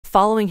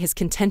Following his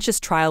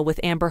contentious trial with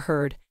Amber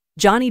Heard,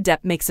 Johnny Depp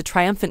makes a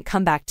triumphant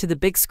comeback to the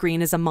big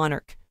screen as a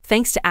monarch.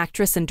 Thanks to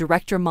actress and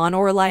director Mon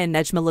Orlai and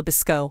Nejma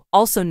Labisco,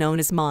 also known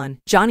as Mon,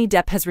 Johnny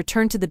Depp has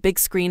returned to the big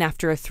screen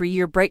after a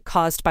 3-year break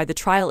caused by the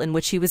trial in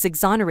which he was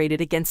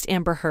exonerated against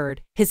Amber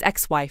Heard, his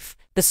ex-wife.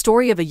 The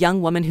story of a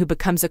young woman who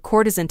becomes a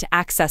courtesan to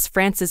access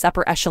France's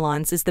upper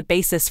echelons is the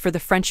basis for the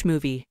French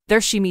movie.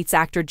 There she meets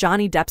actor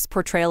Johnny Depp's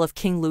portrayal of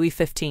King Louis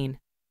XV,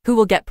 who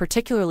will get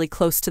particularly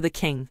close to the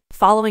king.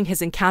 Following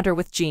his encounter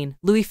with Jean,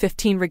 Louis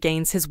XV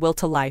regains his will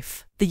to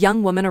life. The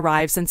young woman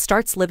arrives and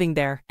starts living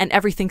there, and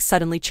everything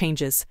suddenly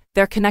changes.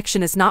 Their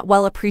connection is not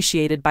well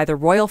appreciated by the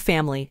royal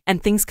family,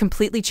 and things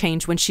completely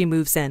change when she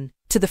moves in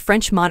to the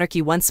French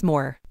monarchy once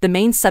more. The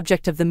main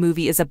subject of the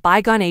movie is a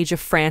bygone age of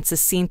France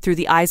as seen through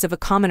the eyes of a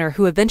commoner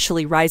who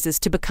eventually rises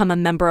to become a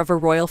member of a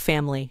royal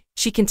family.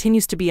 She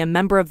continues to be a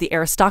member of the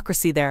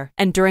aristocracy there,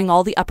 and during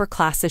all the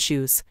upper-class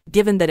issues.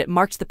 Given that it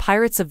marked the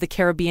Pirates of the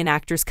Caribbean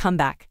actors'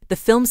 comeback, the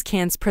film's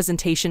Cannes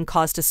presentation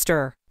caused a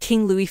stir.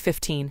 King Louis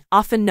XV,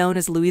 often known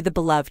as Louis the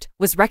Beloved,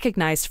 was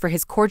recognized for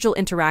his cordial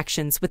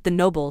interactions with the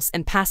nobles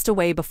and passed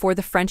away before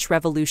the French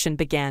Revolution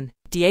began.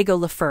 Diego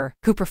Lafleur,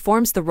 who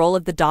performs the role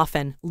of the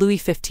Dauphin, Louis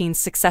XV's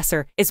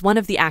successor, is one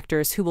of the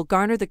actors who will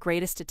garner the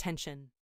greatest attention.